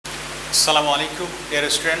Assalamu alaikum, dear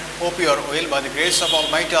student. Hope you are well by the grace of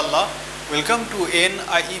Almighty Allah. Welcome to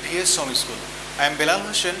NIEPS Home School. I am Belal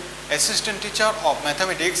Hossain, Assistant Teacher of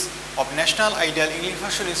Mathematics of National Ideal English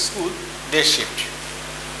Version School, Day Shift.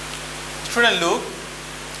 Student, look.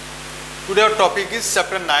 Today our topic is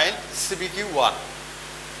Chapter 9, CBQ-1.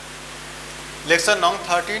 Lesson Nong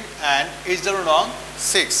 13 and Example Nong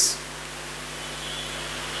 6.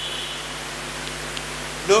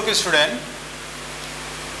 Look, student.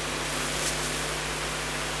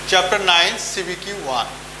 Chapter 9 CBQ-1.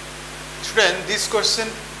 Student, this question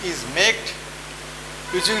is made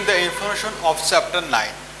using the information of chapter 9.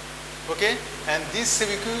 Okay, and this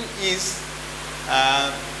CBQ is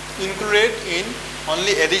included in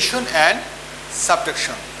only addition and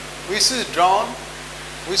subtraction, which is done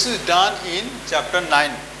in chapter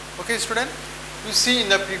 9. Okay, student, you see in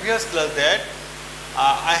the previous class that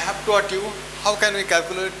I have taught you how can we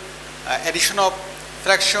calculate addition of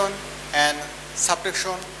fraction and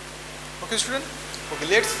subtraction. Okay, student. Okay,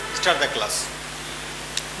 let's start the class.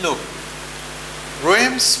 Look,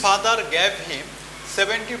 Rohim's father gave him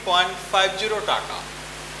 70.50 taka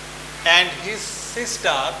and his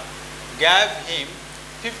sister gave him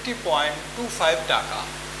 50.25 taka.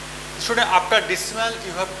 Student, after decimal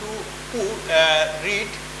you have to read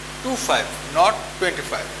 25, not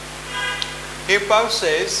 25. He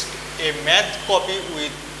purchased a math copy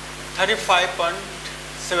with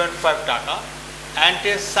 35.75 taka and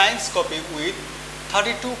a science copy with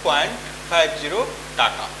 32.50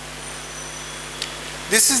 taka.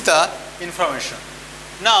 This is the information.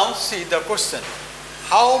 Now see the question.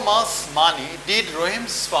 How much money did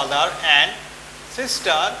Rohim's father and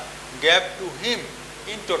sister give to him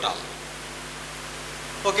in total?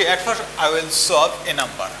 Okay, at first I will solve a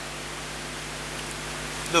number.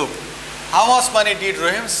 Look, how much money did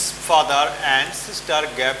Rohim's father and sister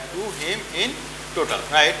give to him in total,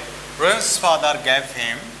 right? Rohim's father gave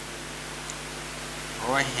him,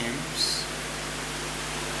 Rohim's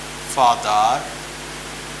father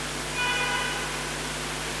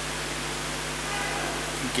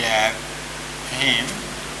gave him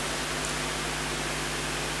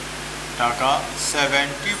taka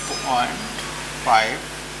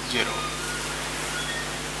 70.50.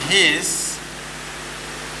 His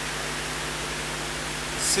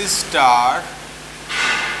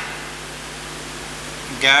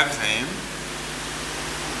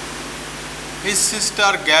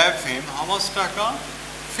sister gave him how much taka?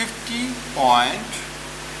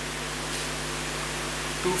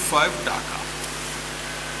 50.25 taka.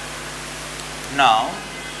 Now,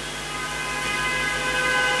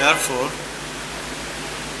 therefore,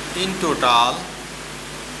 in total,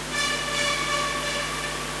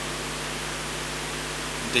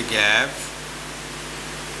 they gave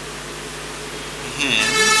him.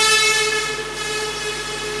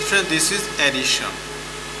 So this is addition.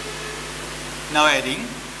 Now adding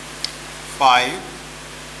 5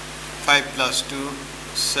 plus 2,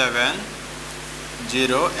 7,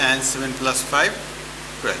 0 and 7 plus 5,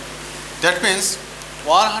 12. That means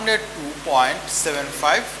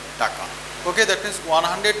 102.75 taka. Okay, that means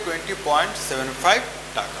 120.75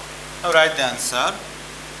 taka. Now write the answer.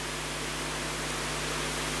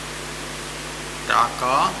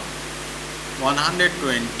 Taka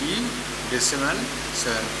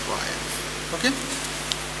 120.75. Okay.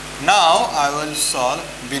 Now I will solve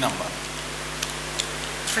B number.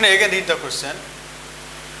 Student, again read the question.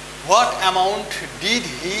 What amount did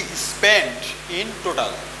he spend in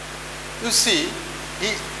total? You see,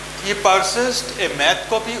 he purchased a math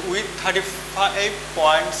copy with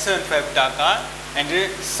 35.75 taka and a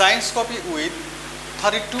science copy with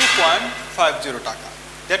 32.50 taka.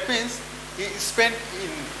 That means he spent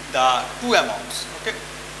in the two amounts. Okay,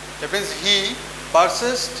 that means he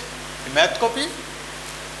purchased a math copy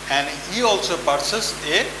and he also purchased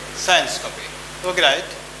a science copy. Okay, right?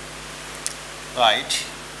 Right.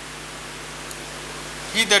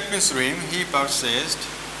 He, that means Rohim, he purchased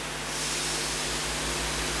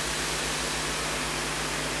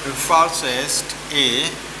a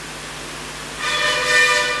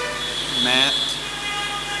math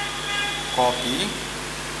copy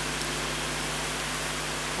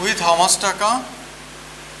with how much taka?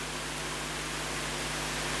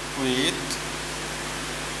 With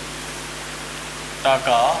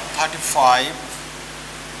taka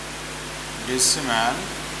 35.75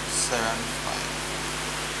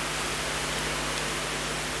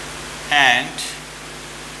 and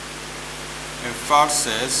a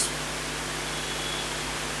purchase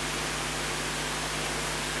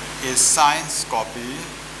a science copy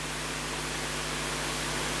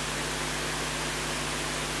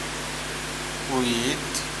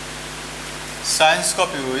with science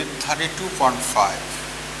copy with 32.5.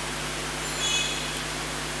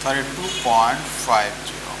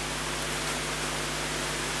 32.50.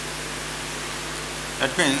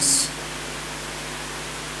 That means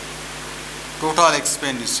total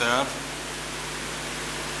expenditure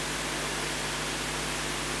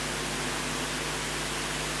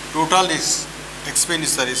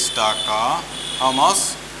is taka. How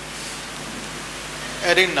much?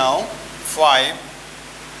 Adding now 5,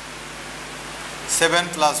 7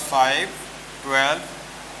 plus 5, 12,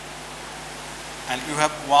 and you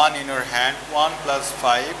have 1 in your hand. 1 plus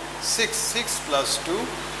 5, 6, 6 plus 2,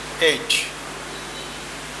 8,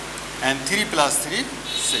 and 3 plus 3,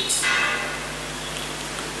 6,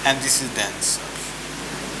 and this is the answer.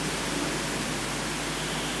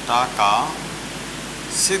 Taka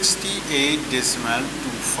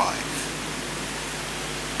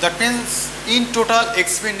 68.25. That means in total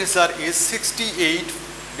expenditure is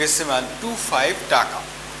 68.25 taka.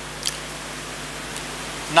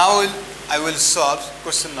 Now I will solve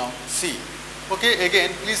question now C. Okay,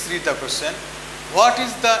 again please read the question. What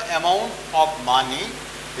is the amount of money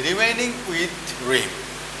remaining with RIM?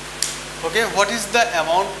 Okay, what is the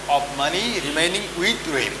amount of money remaining with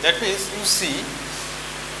RIM? That means you see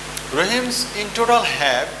Rahims in total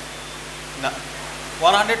have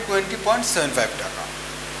 120.75 taka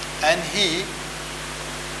and he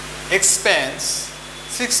expends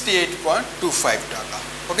 68.25 taka.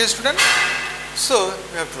 Okay student, so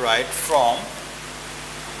we have to write from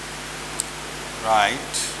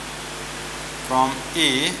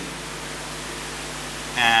A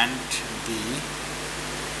and B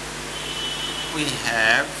we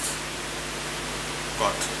have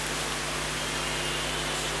got.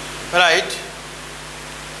 Right,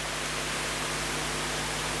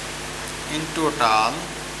 in total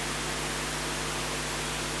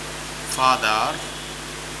father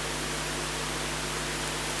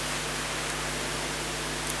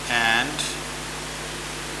and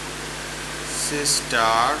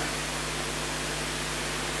sister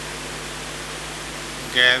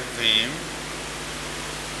gave him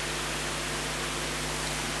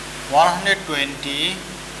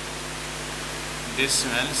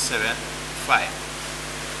 120.75,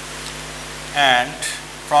 and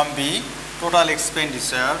from B total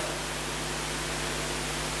expenditure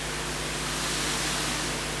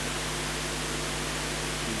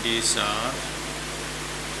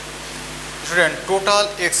student total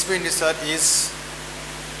expenditure is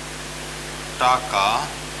taka.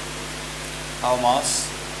 How much?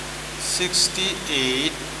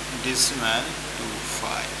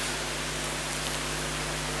 68.25.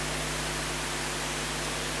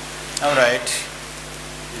 All right,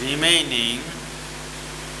 remaining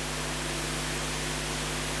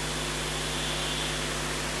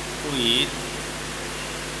with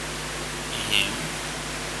him.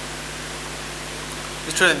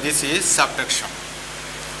 Student, this is subtraction.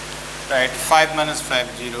 Right, 5 minus 5,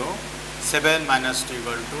 0, 7 minus 2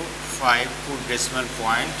 equal to 5, put decimal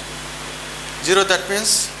point, 0, that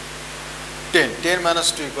means 10, 10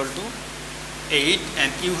 minus 2 equal to 8,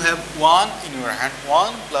 and you have 1 in your hand.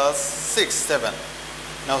 1 plus 6, 7.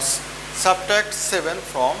 Now subtract 7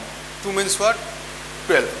 from 2 means what?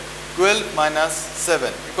 12. 12 minus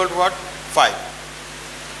 7 equal to what? 5.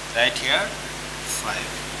 Right here 5.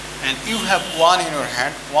 And you have 1 in your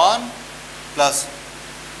hand. 1 plus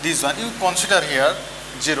this one, you consider here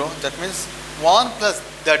 0, that means 1 plus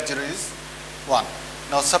that 0 is 1.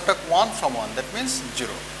 Now subtract 1 from 1, that means 0.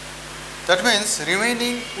 That means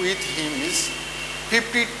remaining with him is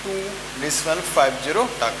 52.50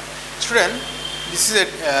 taka. Student, this is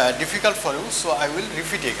difficult for you, so I will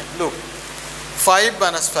repeat again. Look, 5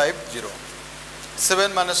 minus 5, 0.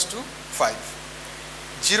 7 minus 2, 5.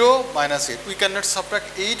 0 minus 8. We cannot subtract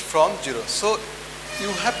 8 from 0. So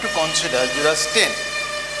you have to consider 0 as 10.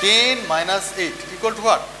 10 minus 8 equal to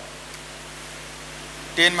what?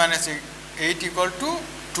 10 minus 8 equal to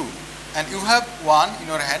 2. And you have 1 in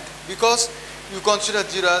your hand because you consider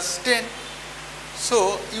 0 as 10.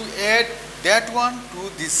 So you add that one to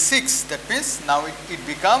this 6. That means now it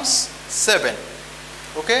becomes 7.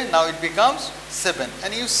 Okay, now it becomes 7.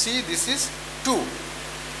 And you see this is 2.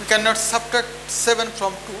 You cannot subtract 7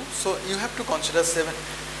 from 2. So you have to consider 7,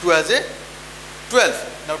 2 as a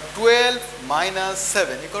 12. Now 12 minus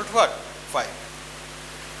 7 equal to what? 5.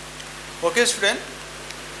 Okay student.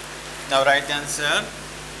 Now write the answer.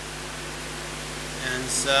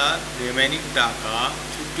 Answer remaining taka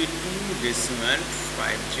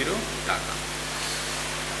 52.50 taka.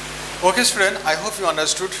 Okay student, I hope you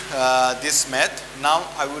understood this math. Now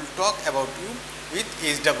I will talk about you with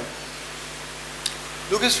HW.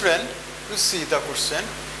 Look student, you see the question.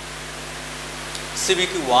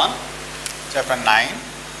 CBQ-1 chapter 9.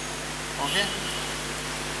 Okay.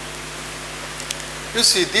 You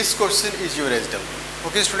see, this question is your SW.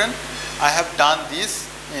 Okay, student. I have done this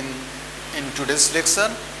in today's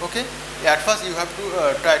lecture. Okay. At first, you have to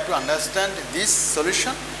try to understand this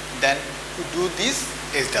solution, then to do this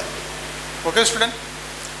SW. Okay, student.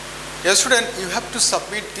 Yes, student. You have to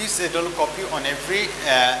submit this SW copy on every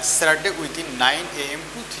Saturday within 9 a.m.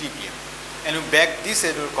 to 3 p.m. and you back this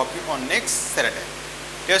SW copy on next Saturday.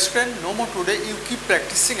 Yes, student. No more today. You keep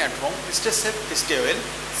practicing at home. Stay safe. Stay well.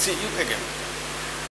 See you again.